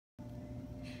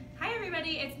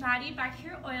everybody, it's Maddie back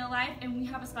here at Oil Life, and we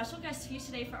have a special guest here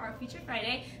today for our Feature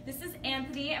Friday. This is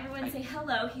Anthony. Everyone say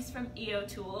hello. He's from EO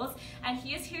Tools, and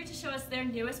he is here to show us their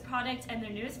newest product and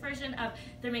their newest version of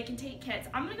their make and take kits.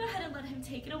 I'm going to go ahead and let him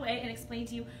take it away and explain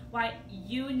to you why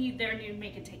you need their new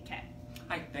make and take kit.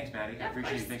 Hi, thanks Maddie. I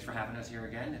appreciate it. Thanks for having us here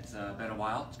again. It's been a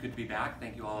while. It's good to be back.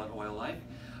 Thank you all at Oil Life.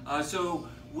 So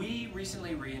we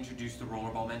recently reintroduced the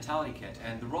Rollerball Mentality Kit,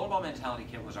 and the Rollerball Mentality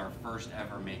Kit was our first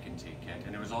ever make and take kit,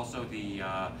 and it was also the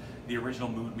original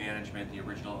mood management, the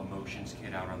original emotions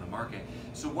kit out on the market.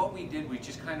 So what we did, we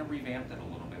just kind of revamped it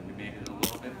a little bit. We made it a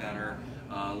little bit better,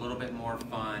 a little bit more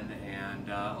fun, and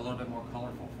a little bit more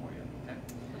colorful for you. Okay?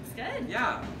 Looks good.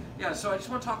 Yeah, so I just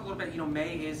want to talk a little bit,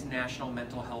 May is National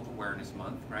Mental Health Awareness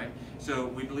Month, right? So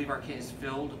we believe our kit has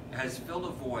filled a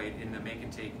void in the make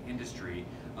and take industry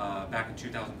back in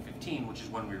 2015, which is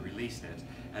when we released it,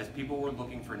 as people were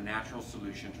looking for natural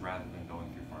solutions rather than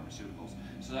going through pharmaceuticals.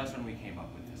 So that's when we came up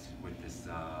with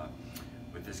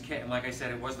this kit. And like I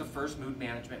said, it was the first mood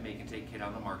management make and take kit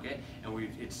on the market, and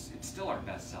it's still our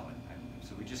best selling.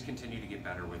 So we just continue to get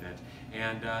better with it.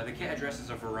 And the kit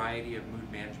addresses a variety of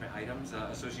mood management items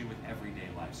associated with everyday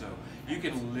life. So you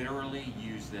can literally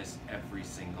use this every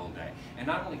single day. And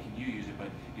not only can you use it, but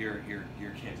your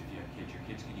kids, if you have kids, your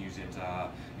kids can use it,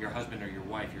 your husband or your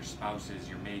wife, your spouses,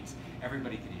 your mates,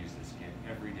 everybody can use this kit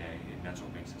every day, and that's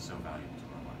what makes it so valuable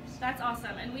to our lives. That's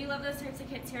awesome, and we love those types of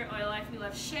kits here at Oil Life. We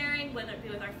love sharing, whether it be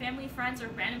with our family, friends, or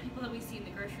random people that we see in the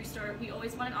grocery store. We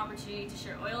always want an opportunity to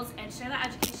share oils and share that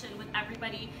education with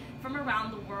everybody from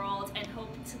around the world, and hope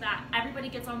that everybody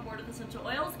gets on board with essential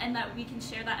oils and that we can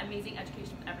share that amazing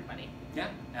education with everybody. Yeah,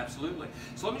 absolutely.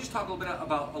 So let me just talk a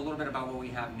little bit about what we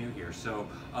have new here. So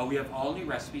we have all new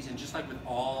recipes, and just like with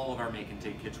all of our make and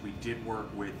take kits, we did work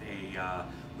with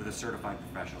a certified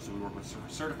professional. So we work with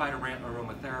certified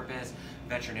aromatherapists,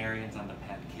 veterinarians on the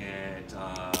pet kit,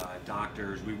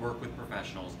 doctors. We work with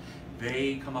professionals.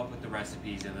 They come up with the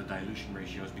recipes and the dilution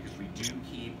ratios, because we do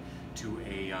keep to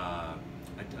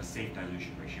a safe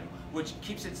dilution ratio, which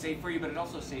keeps it safe for you, but it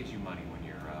also saves you money when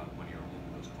you're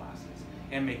holding those classes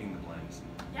and making the blends.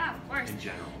 Yeah, of course. In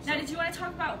general. Now, did you want to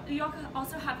talk about? You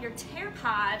also have your tear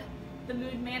pad, the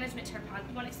mood management tear pad.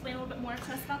 You want to explain a little bit more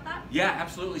to us about that? Yeah,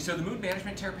 absolutely. So the mood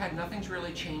management tear pad, nothing's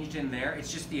really changed in there.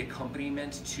 It's just the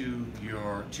accompaniment to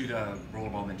the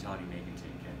Rollerball Mentality make and take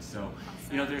kit. So,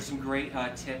 awesome. There's some great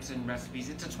tips and recipes.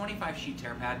 It's a 25-sheet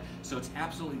tear pad, so it's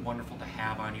absolutely wonderful to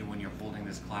have on you when you're holding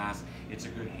this class. It's a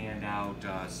good handout,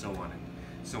 so on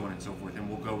and so forth. And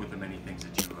we'll go with the many things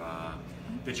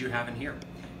that you have in here.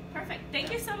 Perfect.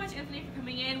 Thank you so much, Anthony, for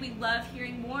coming in. We love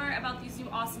hearing more about these new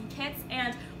awesome kits,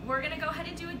 and we're going to go ahead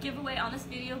and do a giveaway on this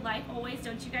video, like always.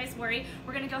 Don't you guys worry.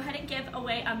 We're going to go ahead and give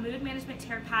away a mood management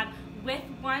tear pad with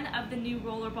one of the new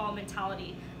Rollerball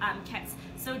Mentality kits.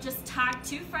 So just tag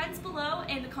 2 friends below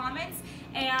in the comments,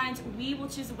 and we will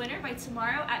choose a winner by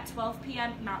tomorrow at 12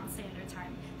 p.m. Mountain Standard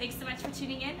Time. Thanks so much for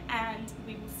tuning in, and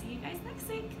we will see you guys next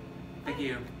week. Thank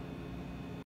you.